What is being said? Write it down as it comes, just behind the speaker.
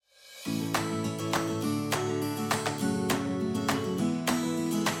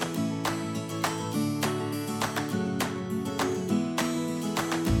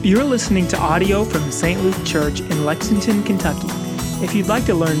You're listening to audio from St. Luke Church in Lexington, Kentucky. If you'd like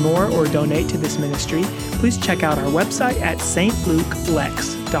to learn more or donate to this ministry, please check out our website at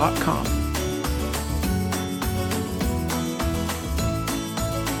stlukeLex.com.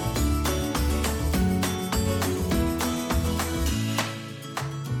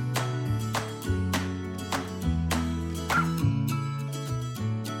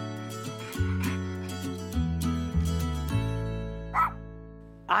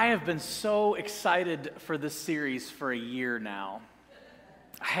 I have been so excited for this series for a year now.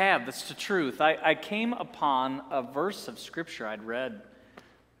 I have, that's the truth. I came upon a verse of Scripture I'd read,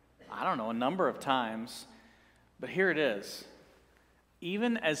 a number of times, but here it is.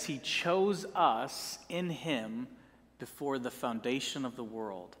 Even as He chose us in Him before the foundation of the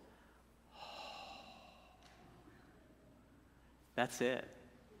world. That's it.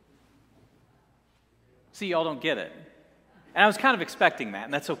 See, y'all don't get it. And I was kind of expecting that,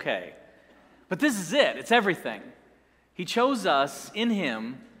 and that's okay. But this is it. It's everything. He chose us in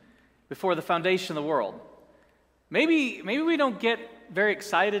Him before the foundation of the world. Maybe we don't get very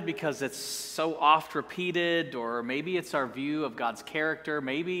excited because it's so oft repeated, or maybe it's our view of God's character.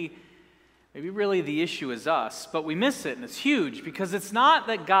 Maybe really the issue is us. But we miss it, and it's huge, because it's not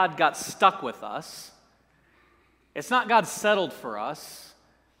that God got stuck with us. It's not God settled for us.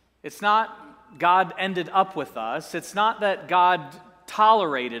 It's not God ended up with us. It's not that God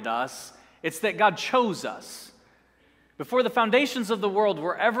tolerated us. It's that God chose us. Before the foundations of the world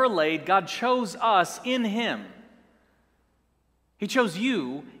were ever laid, God chose us in Him. He chose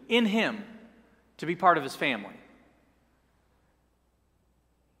you in Him to be part of His family.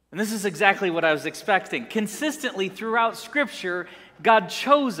 And this is exactly what I was expecting. Consistently throughout Scripture, God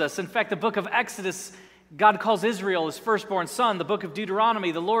chose us. In fact, the book of Exodus, God calls Israel His firstborn son. The book of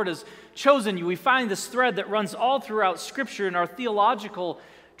Deuteronomy, the Lord has chosen you. We find this thread that runs all throughout Scripture in our theological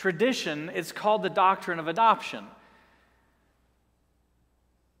tradition. It's called the doctrine of adoption.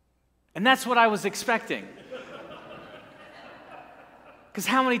 And that's what I was expecting. Because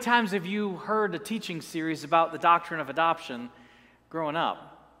how many times have you heard a teaching series about the doctrine of adoption growing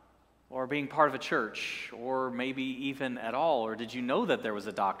up? Or being part of a church? Or maybe even at all? Or did you know that there was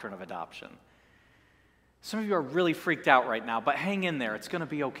a doctrine of adoption? Some of you are really freaked out right now, but hang in there. It's going to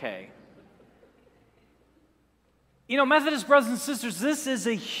be okay. You know, Methodist brothers and sisters, this is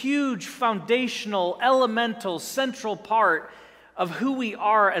a huge, foundational, elemental, central part of who we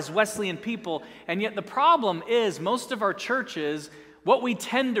are as Wesleyan people. And yet the problem is most of our churches, what we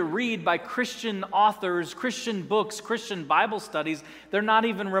tend to read by Christian authors, Christian books, Christian Bible studies, they're not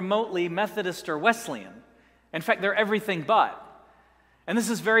even remotely Methodist or Wesleyan. In fact, they're everything but. And this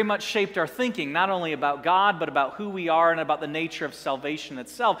has very much shaped our thinking, not only about God, but about who we are and about the nature of salvation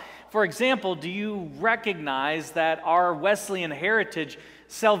itself. For example, do you recognize that our Wesleyan heritage,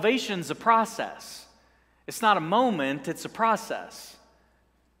 salvation's a process? It's not a moment, it's a process.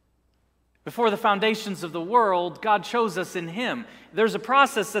 Before the foundations of the world, God chose us in Him. There's a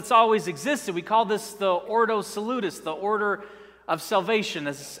process that's always existed. We call this the Ordo Salutis, the order of salvation.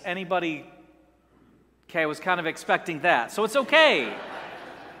 Is anybody... Okay, I was kind of expecting that. So it's okay.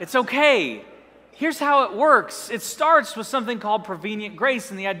 It's okay. Here's how it works. It starts with something called prevenient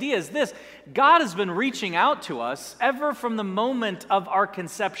grace, and the idea is this. God has been reaching out to us ever from the moment of our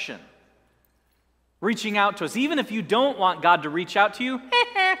conception. Reaching out to us. Even if you don't want God to reach out to you,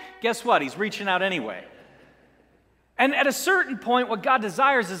 guess what? He's reaching out anyway. And at a certain point, what God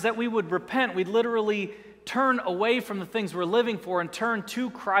desires is that we would repent. We'd literally turn away from the things we're living for and turn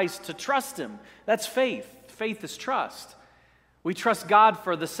to Christ to trust Him. That's faith. Faith is trust. We trust God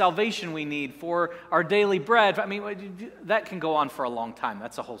for the salvation we need, for our daily bread. I mean, that can go on for a long time.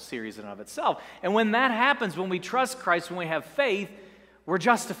 That's a whole series in and of itself. And when that happens, when we trust Christ, when we have faith, we're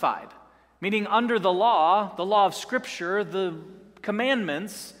justified. Meaning under the law of Scripture, the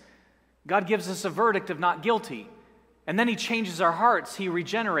commandments, God gives us a verdict of not guilty. And then He changes our hearts. He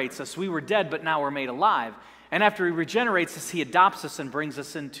regenerates us. We were dead, but now we're made alive. And after He regenerates us, He adopts us and brings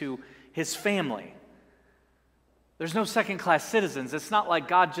us into His family. There's no second-class citizens. It's not like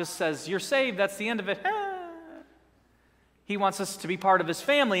God just says, you're saved, that's the end of it. He wants us to be part of His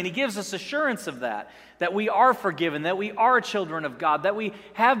family, and He gives us assurance of that we are forgiven, that we are children of God, that we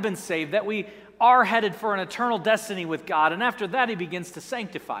have been saved, that we are headed for an eternal destiny with God. And after that, He begins to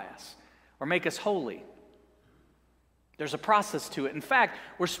sanctify us or make us holy. There's a process to it. In fact,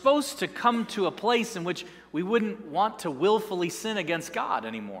 we're supposed to come to a place in which we wouldn't want to willfully sin against God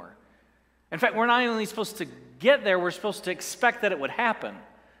anymore. In fact, we're not only supposed to get there, we're supposed to expect that it would happen.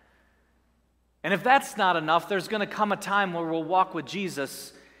 And if that's not enough, there's going to come a time where we'll walk with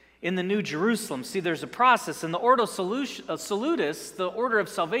Jesus in the New Jerusalem. See, there's a process. In the Ordo Salutis, the order of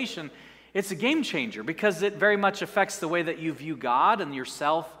salvation, it's a game changer because it very much affects the way that you view God and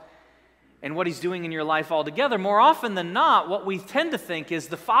yourself and what he's doing in your life altogether. More often than not, what we tend to think is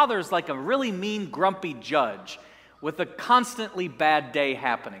the Father is like a really mean, grumpy judge with a constantly bad day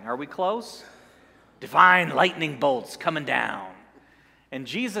happening. Are we close? Divine lightning bolts coming down. And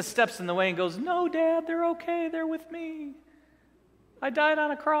Jesus steps in the way and goes, "No, Dad, they're okay. They're with me. I died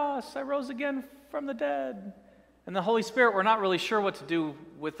on a cross. I rose again from the dead." And the Holy Spirit, we're not really sure what to do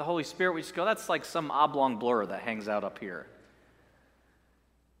with the Holy Spirit. We just go, that's like some oblong blur that hangs out up here.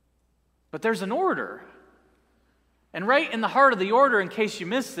 But there's an order. And right in the heart of the order, in case you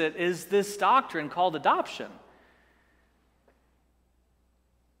missed it, is this doctrine called adoption.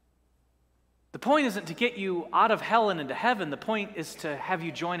 The point isn't to get you out of hell and into heaven. The point is to have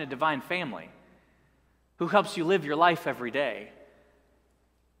you join a divine family who helps you live your life every day.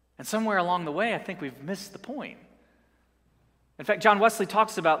 And somewhere along the way, I think we've missed the point. In fact, John Wesley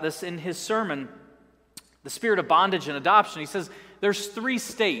talks about this in his sermon, The Spirit of Bondage and Adoption. He says there's 3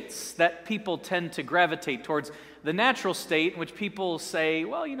 states that people tend to gravitate towards. The natural state in which people say,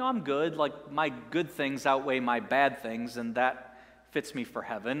 well, I'm good, like my good things outweigh my bad things, and that fits me for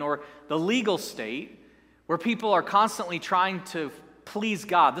heaven. Or the legal state, where people are constantly trying to please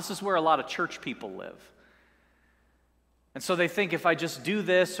God. This is where a lot of church people live. And so they think if I just do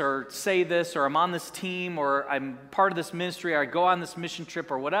this or say this or I'm on this team or I'm part of this ministry or I go on this mission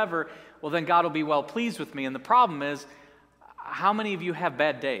trip or whatever, well, then God will be well pleased with me. And the problem is, how many of you have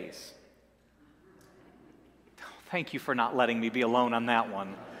bad days? Thank you for not letting me be alone on that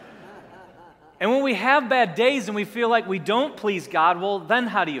one. And when we have bad days and we feel like we don't please God, well, then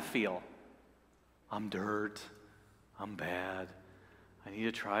how do you feel? I'm dirt. I'm bad. I need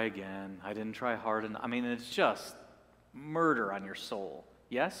to try again. I didn't try hard enough. It's just murder on your soul.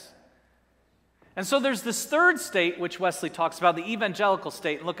 Yes? And so there's this third state which Wesley talks about, the evangelical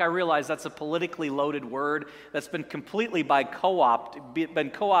state. And look, I realize that's a politically loaded word that's been completely been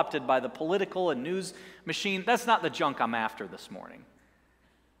co-opted by the political and news machine. That's not the junk I'm after this morning.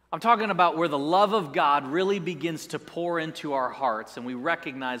 I'm talking about where the love of God really begins to pour into our hearts, and we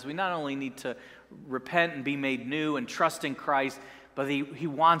recognize we not only need to repent and be made new and trust in Christ, but He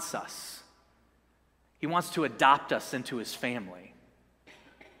wants us. He wants to adopt us into His family.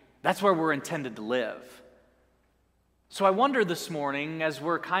 That's where we're intended to live. So I wonder this morning, as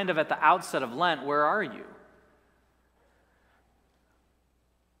we're kind of at the outset of Lent, where are you?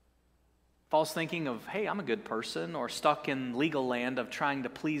 False thinking of, hey, I'm a good person, or stuck in legal land of trying to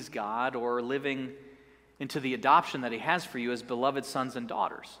please God, or living into the adoption that He has for you as beloved sons and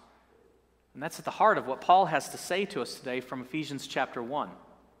daughters. And that's at the heart of what Paul has to say to us today from Ephesians chapter 1.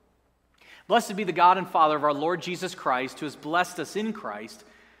 Blessed be the God and Father of our Lord Jesus Christ, who has blessed us in Christ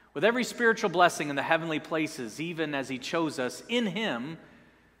with every spiritual blessing in the heavenly places, even as He chose us in Him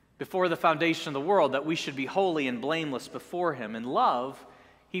before the foundation of the world, that we should be holy and blameless before Him. In love,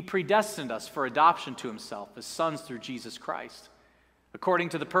 He predestined us for adoption to Himself as sons through Jesus Christ, according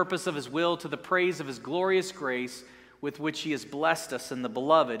to the purpose of His will, to the praise of His glorious grace, with which He has blessed us in the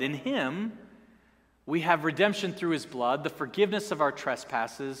Beloved. In Him, we have redemption through His blood, the forgiveness of our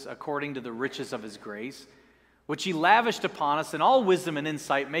trespasses, according to the riches of His grace, which He lavished upon us in all wisdom and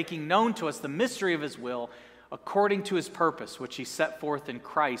insight, making known to us the mystery of His will, according to His purpose, which He set forth in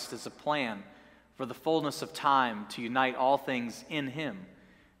Christ as a plan for the fullness of time, to unite all things in Him,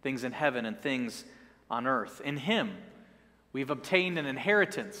 things in heaven and things on earth. In Him, we've obtained an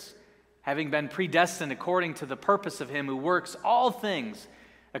inheritance, having been predestined according to the purpose of Him who works all things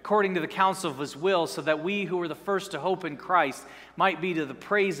according to the counsel of His will, so that we who were the first to hope in Christ might be to the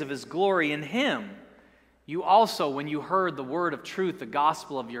praise of His glory. In Him, you also, when you heard the word of truth, the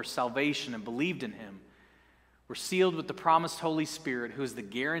gospel of your salvation, and believed in Him, were sealed with the promised Holy Spirit, who is the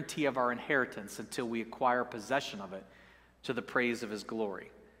guarantee of our inheritance until we acquire possession of it, to the praise of His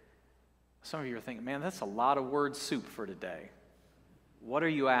glory. Some of you are thinking, man, that's a lot of word soup for today. What are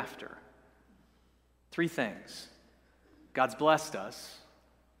you after? 3 things. God's blessed us,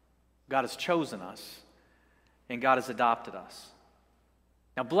 God has chosen us, and God has adopted us.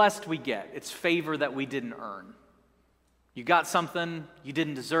 Now, blessed we get. It's favor that we didn't earn. You got something, you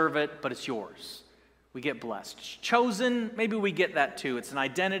didn't deserve it, but it's yours. We get blessed. Chosen, maybe we get that too. It's an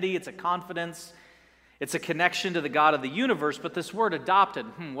identity, it's a confidence, it's a connection to the God of the universe, but this word adopted,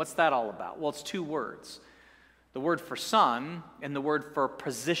 what's that all about? Well, it's 2 words. The word for son and the word for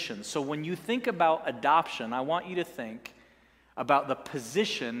position. So when you think about adoption, I want you to think about the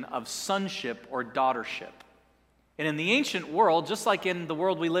position of sonship or daughtership. And in the ancient world, just like in the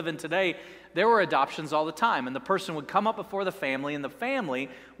world we live in today, there were adoptions all the time. And the person would come up before the family, and the family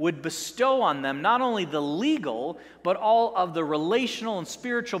would bestow on them not only the legal, but all of the relational and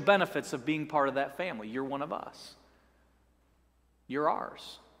spiritual benefits of being part of that family. You're one of us. You're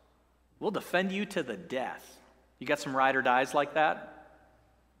ours. We'll defend you to the death. You got some ride or dies like that?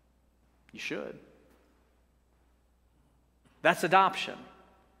 You should. That's adoption.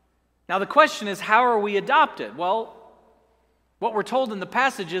 Now the question is, how are we adopted? Well, what we're told in the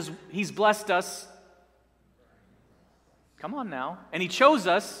passage is He's blessed us. Come on now. And He chose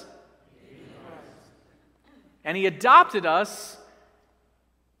us. And He adopted us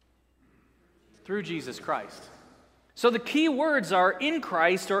through Jesus Christ. So the key words are in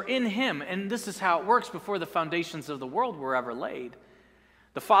Christ or in Him. And this is how it works before the foundations of the world were ever laid.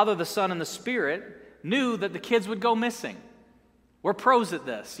 The Father, the Son, and the Spirit knew that the kids would go missing. We're pros at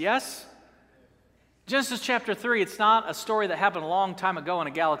this, yes? Genesis chapter 3, it's not a story that happened a long time ago in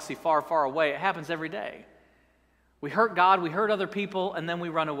a galaxy far, far away. It happens every day. We hurt God, we hurt other people, and then we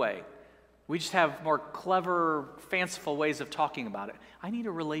run away. We just have more clever, fanciful ways of talking about it. I need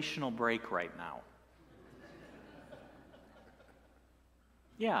a relational break right now.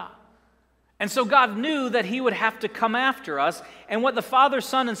 Yeah. And so God knew that He would have to come after us. And what the Father,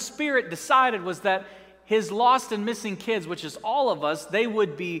 Son, and Spirit decided was that His lost and missing kids, which is all of us, they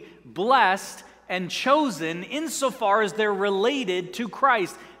would be blessed and chosen insofar as they're related to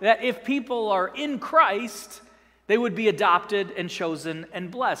Christ. That if people are in Christ, they would be adopted and chosen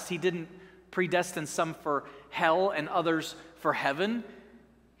and blessed. He didn't predestine some for hell and others for heaven.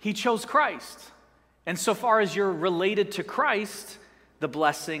 He chose Christ. And so far as you're related to Christ, the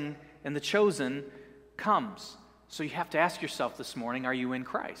blessing and the chosen comes. So you have to ask yourself this morning, are you in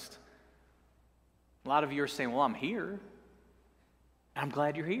Christ? A lot of you are saying, well, I'm here. I'm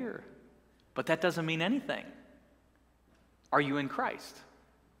glad you're here. But that doesn't mean anything. Are you in Christ?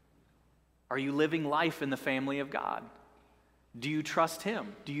 Are you living life in the family of God? Do you trust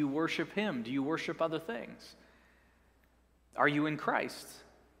Him? Do you worship Him? Do you worship other things? Are you in Christ?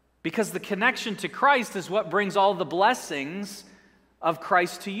 Because the connection to Christ is what brings all the blessings of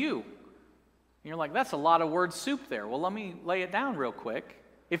Christ to you. And you're like, that's a lot of word soup there. Well, let me lay it down real quick.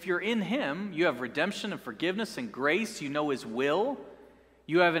 If you're in Him, you have redemption and forgiveness and grace. You know His will.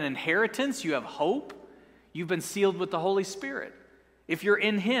 You have an inheritance. You have hope. You've been sealed with the Holy Spirit. If you're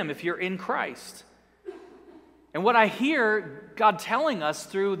in Him, if you're in Christ. And what I hear God telling us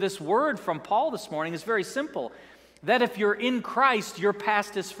through this word from Paul this morning is very simple. That if you're in Christ, your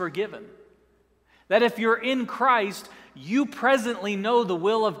past is forgiven. That if you're in Christ, you presently know the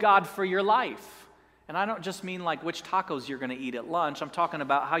will of God for your life. And I don't just mean like which tacos you're going to eat at lunch. I'm talking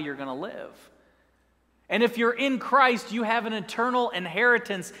about how you're going to live. And if you're in Christ, you have an eternal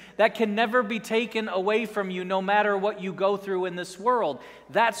inheritance that can never be taken away from you no matter what you go through in this world.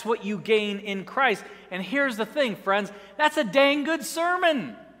 That's what you gain in Christ. And here's the thing, friends. That's a dang good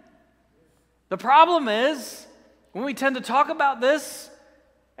sermon. The problem is, when we tend to talk about this,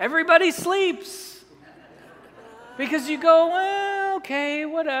 everybody sleeps. Because you go, well, okay,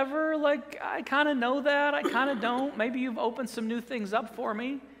 whatever. Like, I kind of know that. I kind of don't. Maybe you've opened some new things up for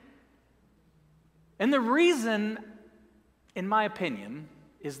me. And the reason, in my opinion,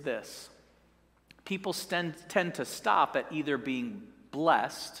 is this. People tend to stop at either being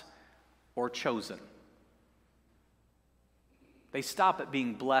blessed or chosen. They stop at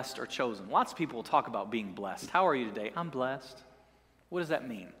being blessed or chosen. Lots of people will talk about being blessed. How are you today? I'm blessed. What does that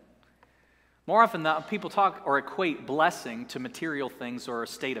mean? More often than not, people talk or equate blessing to material things or a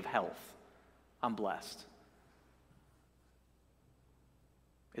state of health. I'm blessed.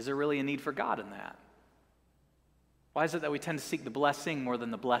 Is there really a need for God in that? Why is it that we tend to seek the blessing more than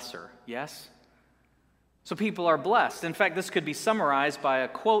the blesser? Yes? So people are blessed. In fact, this could be summarized by a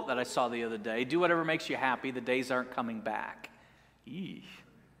quote that I saw the other day. Do whatever makes you happy. The days aren't coming back. Eesh.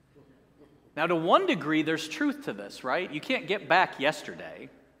 Now, to one degree, there's truth to this, right? You can't get back yesterday.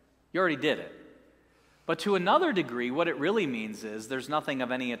 You already did it. But to another degree, what it really means is there's nothing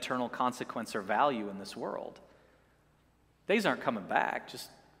of any eternal consequence or value in this world. Days aren't coming back. Just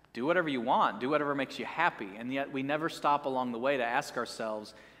do whatever you want. Do whatever makes you happy. And yet we never stop along the way to ask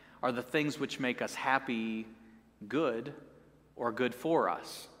ourselves, are the things which make us happy good or good for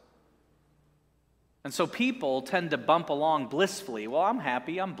us? And so people tend to bump along blissfully. Well, I'm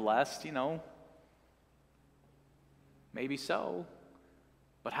happy, I'm blessed, Maybe so.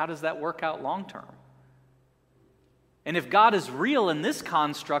 But how does that work out long term? And if God is real in this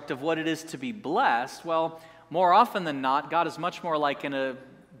construct of what it is to be blessed, well, more often than not, God is much more like a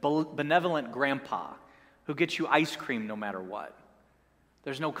benevolent grandpa who gets you ice cream no matter what.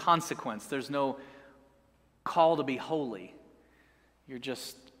 There's no consequence. There's no call to be holy. You're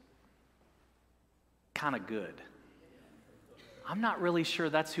just kind of good. I'm not really sure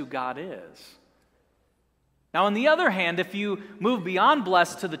that's who God is. Now, on the other hand, if you move beyond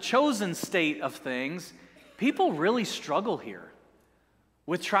blessed to the chosen state of things, people really struggle here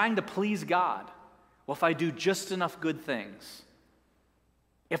with trying to please God. Well, if I do just enough good things,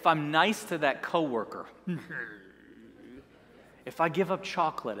 if I'm nice to that coworker, if I give up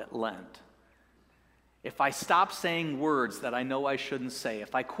chocolate at Lent, if I stop saying words that I know I shouldn't say,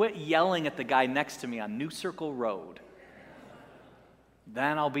 if I quit yelling at the guy next to me on New Circle Road,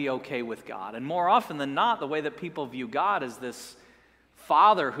 then I'll be okay with God. And more often than not, the way that people view God is this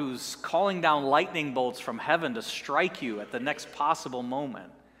Father who's calling down lightning bolts from heaven to strike you at the next possible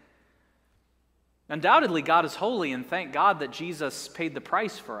moment. Undoubtedly, God is holy, and thank God that Jesus paid the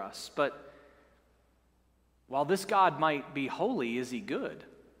price for us. But while this God might be holy, is he good?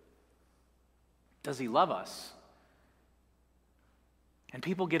 Does he love us? And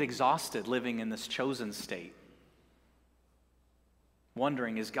people get exhausted living in this chosen state,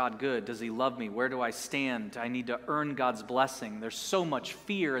 wondering, is God good? Does he love me? Where do I stand? I need to earn God's blessing. There's so much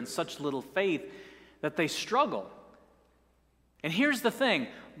fear and such little faith that they struggle. And here's the thing.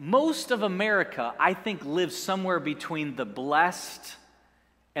 Most of America, I think, lives somewhere between the blessed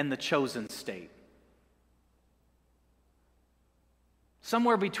and the chosen state.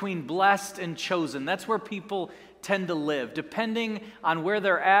 Somewhere between blessed and chosen. That's where people tend to live, depending on where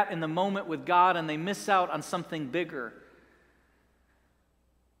they're at in the moment with God, and they miss out on something bigger.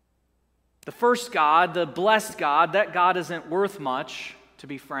 The first God, the blessed God, that God isn't worth much, to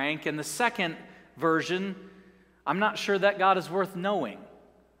be frank. And the second version, I'm not sure that God is worth knowing.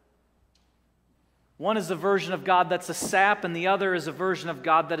 One is a version of God that's a sap, and the other is a version of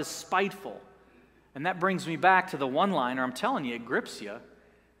God that is spiteful. And that brings me back to the one-liner. I'm telling you, it grips you.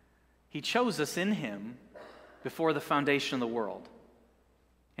 He chose us in him before the foundation of the world.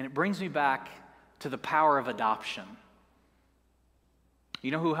 And it brings me back to the power of adoption. You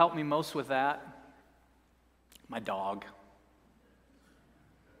know who helped me most with that? My dog.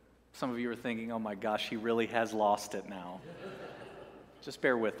 Some of you are thinking, oh my gosh, he really has lost it now. Just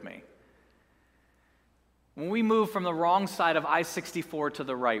bear with me. When we moved from the wrong side of I-64 to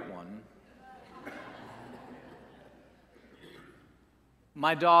the right one,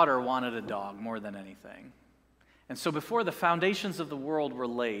 my daughter wanted a dog more than anything. And so before the foundations of the world were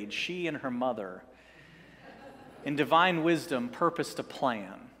laid, she and her mother, in divine wisdom, purposed a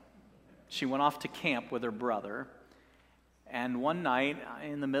plan. She went off to camp with her brother, and one night,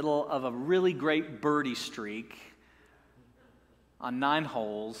 in the middle of a really great birdie streak, on 9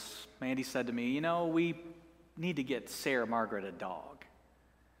 holes, Mandy said to me, you know, we need to get Sarah Margaret a dog.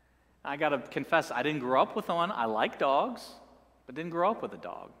 I got to confess, I didn't grow up with one. I like dogs, but didn't grow up with a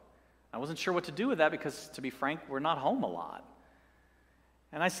dog. I wasn't sure what to do with that because, to be frank, we're not home a lot.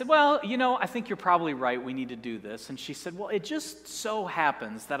 And I said, well, you know, I think you're probably right. We need to do this. And she said, well, it just so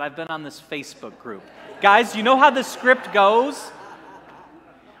happens that I've been on this Facebook group. Guys, you know how the script goes?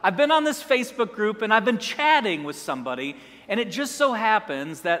 I've been on this Facebook group, and I've been chatting with somebody, and it just so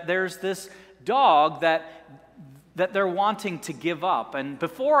happens that there's this dog that they're wanting to give up. And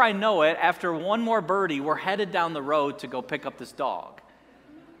before I know it, after one more birdie, we're headed down the road to go pick up this dog.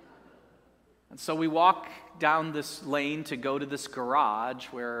 And so we walk down this lane to go to this garage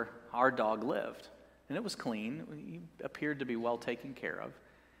where our dog lived. And it was clean. He appeared to be well taken care of.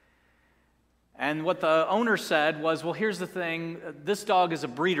 And what the owner said was, well, here's the thing. This dog is a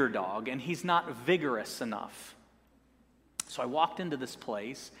breeder dog, and he's not vigorous enough. So I walked into this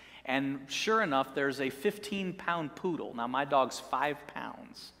place, and sure enough, there's a 15-pound poodle. Now, my dog's 5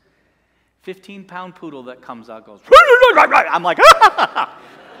 pounds. 15-pound poodle that comes out, goes, I'm like,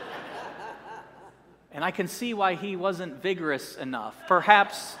 and I can see why he wasn't vigorous enough.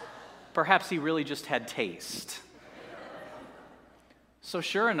 Perhaps he really just had taste. So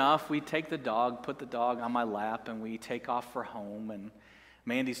sure enough, we take the dog, put the dog on my lap, and we take off for home. And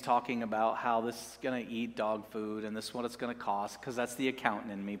Mandy's talking about how this is going to eat dog food, and this is what it's going to cost, because that's the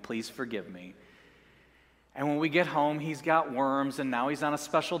accountant in me. Please forgive me. And when we get home, he's got worms, and now he's on a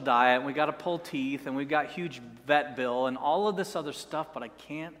special diet, and we got to pull teeth, and we've got huge vet bill, and all of this other stuff, but I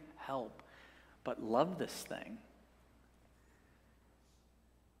can't help but love this thing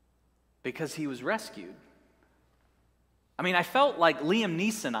because he was rescued. I mean, I felt like Liam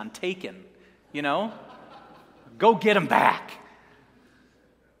Neeson on Taken, you know? Go get him back.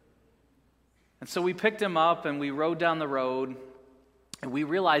 And so we picked him up and we rode down the road, and we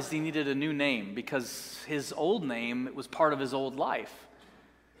realized he needed a new name because his old name was part of his old life,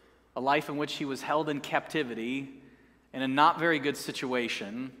 a life in which he was held in captivity in a not very good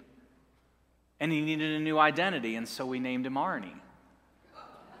situation. And he needed a new identity, and so we named him Arnie.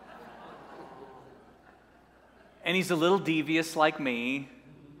 And he's a little devious like me,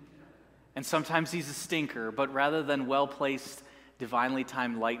 and sometimes he's a stinker, but rather than well-placed, divinely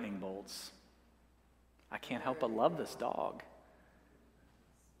timed lightning bolts, I can't help but love this dog.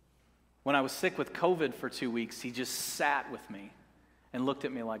 When I was sick with COVID for 2 weeks, he just sat with me and looked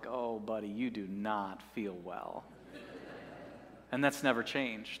at me like, "Oh, buddy, you do not feel well." And that's never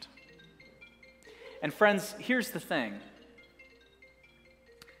changed. And friends, here's the thing.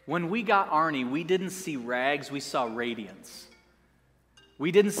 When we got Arnie, we didn't see rags, we saw radiance.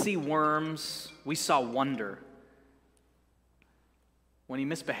 We didn't see worms, we saw wonder. When he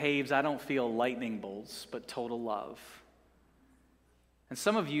misbehaves, I don't feel lightning bolts, but total love. And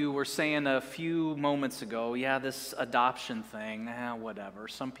some of you were saying a few moments ago, yeah, this adoption thing, whatever.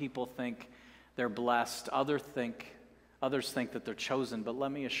 Some people think they're blessed, others think that they're chosen, but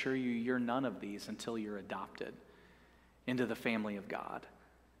let me assure you, you're none of these until you're adopted into the family of God.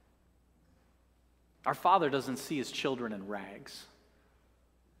 Our Father doesn't see his children in rags.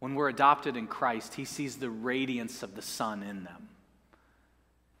 When we're adopted in Christ, he sees the radiance of the Son in them.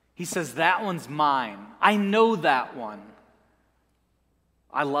 He says, that one's mine. I know that one.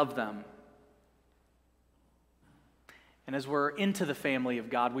 I love them. And as we're into the family of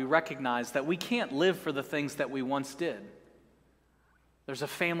God, we recognize that we can't live for the things that we once did. There's a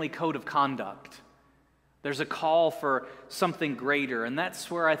family code of conduct. There's a call for something greater, and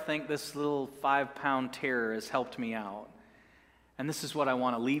that's where I think this little 5-pound terror has helped me out. And this is what I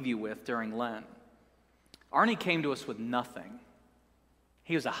want to leave you with during Lent. Arnie came to us with nothing.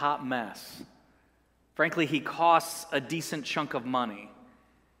 He was a hot mess. Frankly, he costs a decent chunk of money.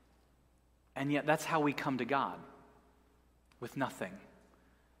 And yet that's how we come to God, with nothing.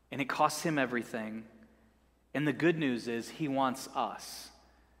 And it costs him everything. And the good news is he wants us.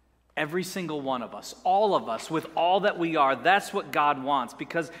 Every single one of us, all of us, with all that we are. That's what God wants,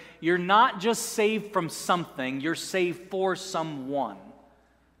 because you're not just saved from something, you're saved for someone.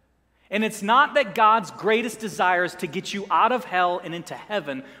 And it's not that God's greatest desire is to get you out of hell and into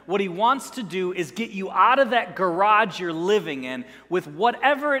heaven. What he wants to do is get you out of that garage you're living in with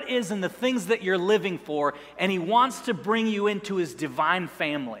whatever it is and the things that you're living for, and he wants to bring you into his divine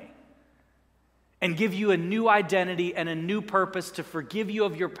family and give you a new identity and a new purpose, to forgive you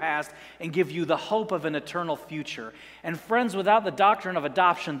of your past and give you the hope of an eternal future. And friends, without the doctrine of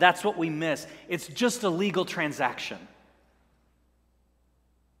adoption, that's what we miss. It's just a legal transaction.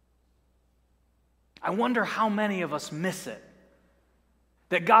 I wonder how many of us miss it.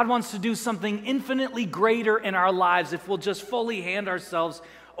 That God wants to do something infinitely greater in our lives if we'll just fully hand ourselves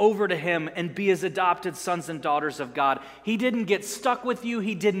over to him and be his adopted sons and daughters of God. He didn't get stuck with you.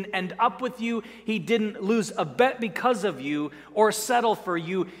 He didn't end up with you. He didn't lose a bet because of you or settle for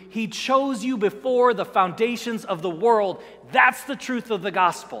you. He chose you before the foundations of the world. That's the truth of the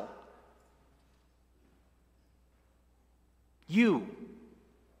gospel. You,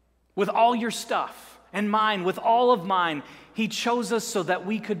 with all your stuff, and mine, with all of mine, he chose us so that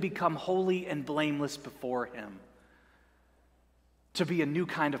we could become holy and blameless before him. To be a new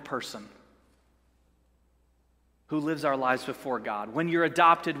kind of person who lives our lives before God. When you're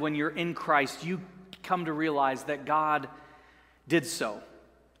adopted, when you're in Christ, you come to realize that God did so.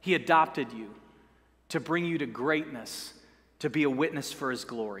 He adopted you to bring you to greatness, to be a witness for his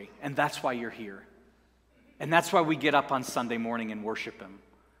glory. And that's why you're here. And that's why we get up on Sunday morning and worship him.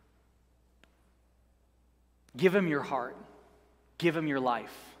 Give him your heart. Give him your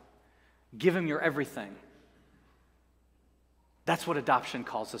life. Give him your everything. That's what adoption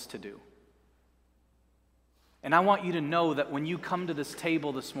calls us to do. And I want you to know that when you come to this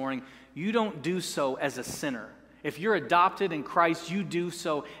table this morning, you don't do so as a sinner. If you're adopted in Christ, you do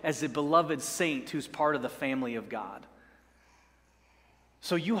so as a beloved saint who's part of the family of God.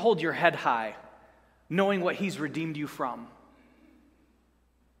 So you hold your head high, knowing what he's redeemed you from.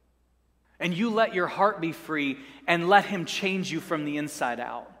 And you let your heart be free and let him change you from the inside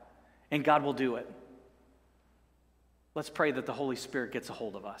out. And God will do it. Let's pray that the Holy Spirit gets a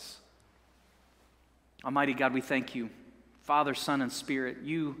hold of us. Almighty God, we thank you. Father, Son, and Spirit,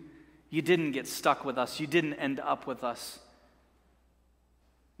 you didn't get stuck with us. You didn't end up with us.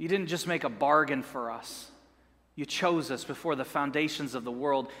 You didn't just make a bargain for us. You chose us before the foundations of the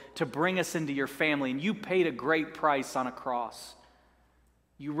world to bring us into your family, and you paid a great price on a cross.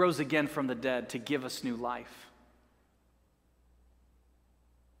 You rose again from the dead to give us new life.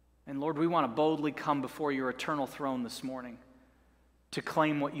 And Lord, we want to boldly come before your eternal throne this morning to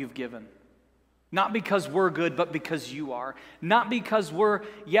claim what you've given. Not because we're good, but because you are. Not because we're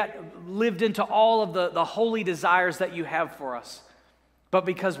yet lived into all of the holy desires that you have for us. but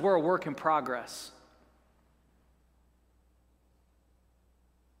because we're a work in progress.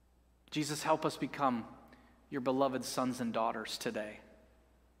 Jesus, help us become your beloved sons and daughters today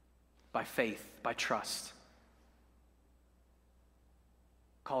by faith, by trust.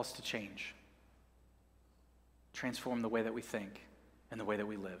 Call us to change. Transform the way that we think and the way that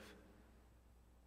we live.